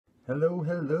Hello,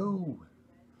 hello.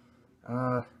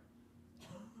 Uh,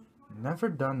 Never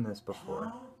done this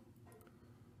before.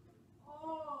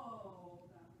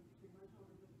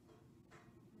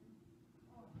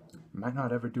 Might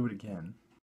not ever do it again.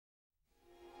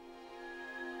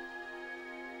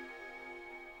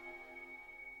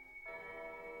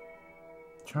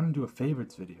 Trying to do a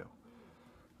favorites video.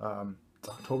 It's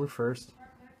October 1st,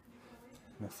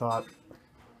 and I thought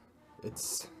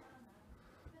it's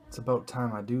about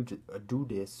time I do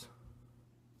this.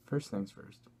 First things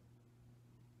first.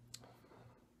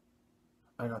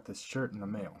 I got this shirt in the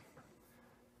mail.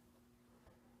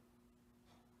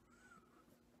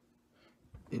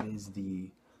 It is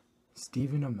the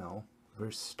Stephen Amell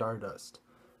vs. Stardust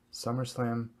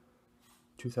SummerSlam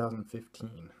 2015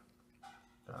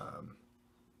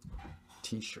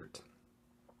 t-shirt.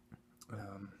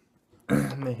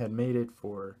 They had made it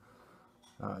for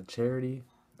charity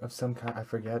of some kind, I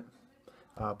forget,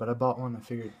 but I bought one. I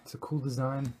figured it's a cool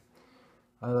design.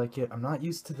 I like it. I'm not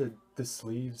used to the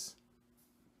sleeves.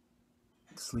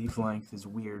 Sleeve length is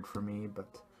weird for me,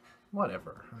 but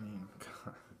whatever. I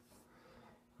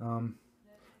mean,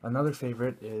 another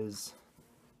favorite is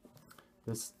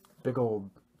this big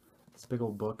old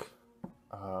book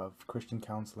of Christian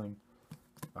counseling.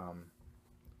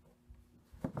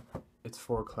 It's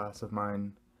for a class of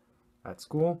mine at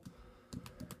school.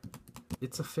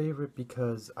 It's a favorite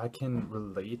because I can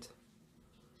relate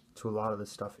to a lot of the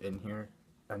stuff in here,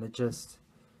 and it just,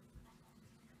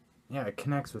 yeah, it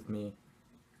connects with me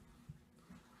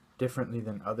differently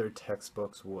than other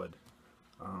textbooks would.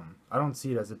 I don't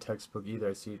see it as a textbook either.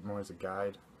 I see it more as a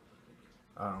guide.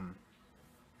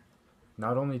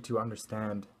 Not only to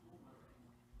understand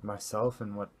myself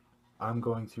and what I'm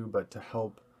going through, but to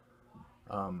help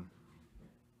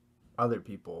other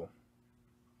people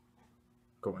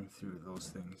going through those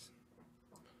things.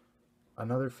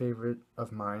 Another favorite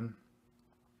of mine,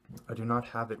 I do not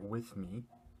have it with me,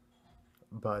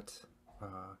 but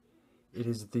it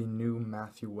is the new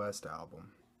Matthew West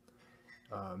album.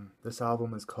 This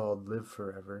album is called Live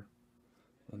Forever,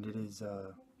 and it is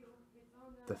the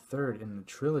third in the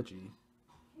trilogy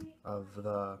of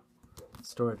the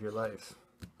Story of Your Life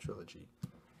trilogy.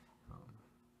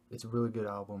 It's a really good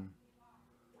album.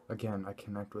 Again, I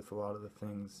connect with a lot of the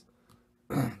things.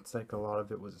 It's like a lot of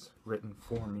it was written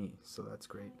for me, so that's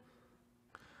great.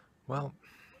 Well,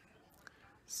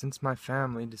 since my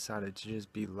family decided to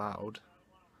just be loud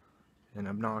and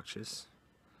obnoxious,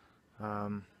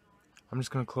 I'm just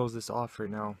gonna close this off right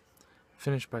now.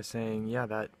 Finish by saying, yeah,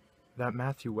 that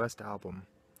Matthew West album,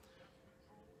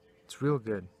 it's real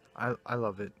good. I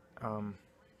love it.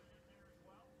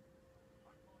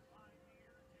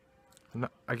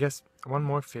 I guess one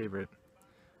more favorite,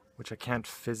 which I can't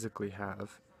physically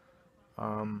have,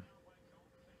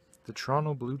 the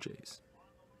Toronto Blue Jays.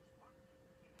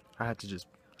 I had to just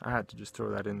throw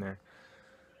that in there.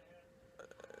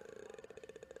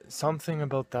 Something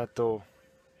about that though,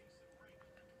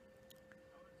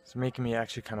 it's making me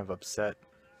actually kind of upset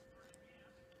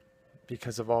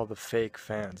because of all the fake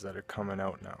fans that are coming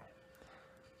out now.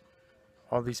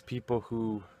 All these people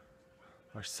who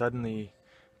are suddenly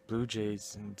Blue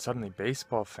Jays and suddenly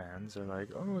baseball fans are like,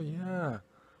 oh yeah,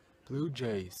 Blue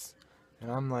Jays.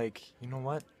 And I'm like, you know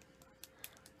what?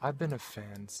 I've been a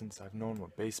fan since I've known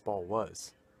what baseball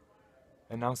was.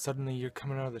 And now suddenly you're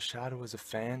coming out of the shadow as a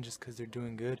fan just because they're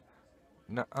doing good?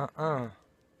 No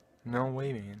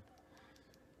way, man.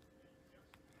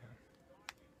 Yeah.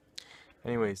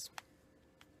 Anyways,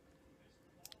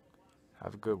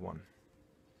 have a good one.